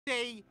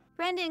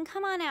Brendon,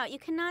 come on out. You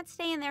cannot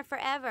stay in there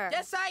forever.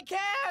 Yes, I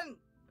can!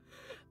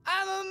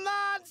 I'm a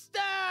monster!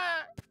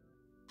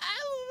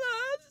 I'm a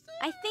monster!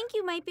 I think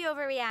you might be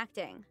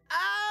overreacting.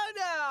 Oh,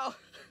 no!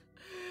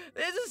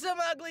 This is some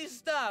ugly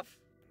stuff.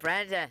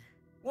 Brendon,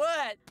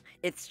 What?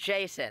 it's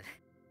Jason.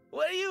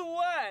 What do you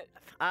want?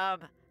 I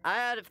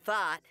had a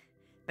thought.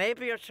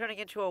 Maybe you're turning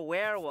into a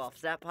werewolf.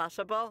 Is that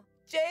possible?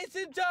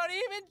 Jason, don't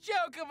even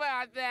joke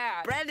about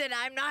that! Brendon,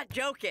 I'm not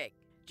joking.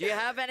 Do you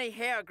have any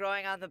hair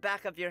growing on the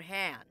back of your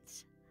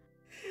hands?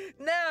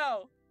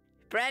 No!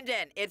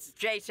 Brendon, it's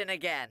Jason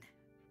again.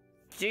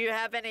 Do you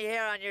have any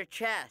hair on your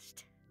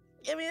chest?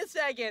 Give me a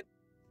second.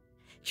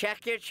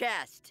 Check your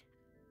chest.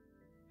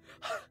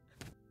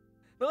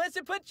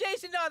 Melissa, put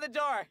Jason on the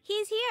door.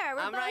 He's here.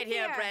 We're I'm both right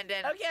here,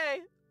 Brendon.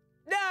 Okay.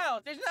 No,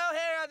 there's no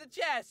hair on the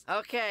chest.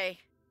 Okay.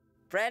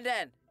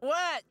 Brendon,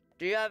 What?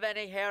 do you have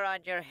any hair on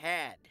your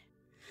head?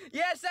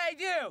 Yes, I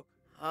do.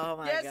 Oh,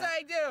 my Yes, God.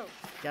 I do.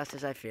 Just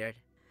as I feared.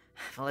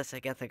 Melissa,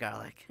 get the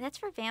garlic. That's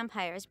for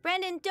vampires.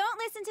 Brendon, don't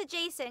listen to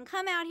Jason.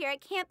 Come out here. It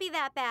can't be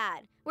that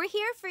bad. We're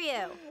here for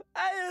you.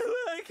 I don't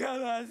want to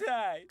come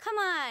outside. Come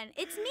on.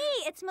 It's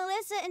me. It's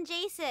Melissa and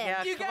Jason.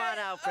 Yeah, You come guys,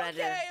 on out,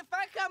 Brendon. Okay, if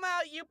I come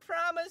out, you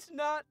promise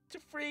not to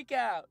freak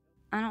out.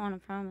 I don't want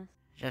to promise.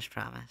 Just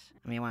promise.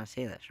 I mean, you want to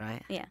see this,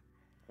 right? Yeah.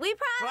 We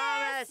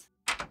promise!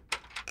 Promise!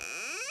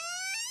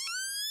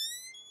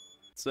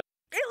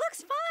 It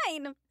looks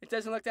fine. It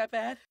doesn't look that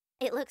bad?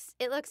 It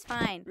looks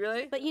fine.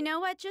 Really? But you know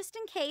what? Just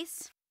in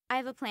case, I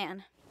have a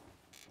plan.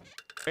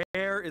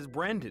 Where is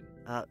Brendon?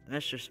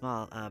 Mr.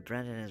 Small,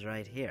 Brendon is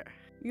right here.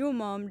 Yo,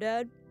 Mom,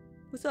 Dad.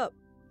 What's up,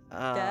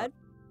 Dad?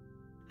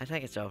 I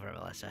think it's over,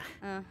 Melissa.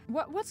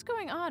 What's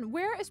going on?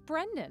 Where is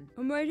Brendon?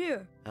 I'm right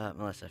here.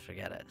 Melissa,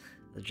 forget it.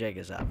 The jig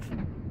is up.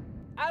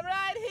 I'm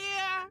right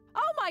here.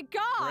 Oh my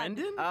God!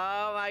 Brendon?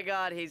 Oh, my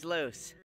God, he's loose.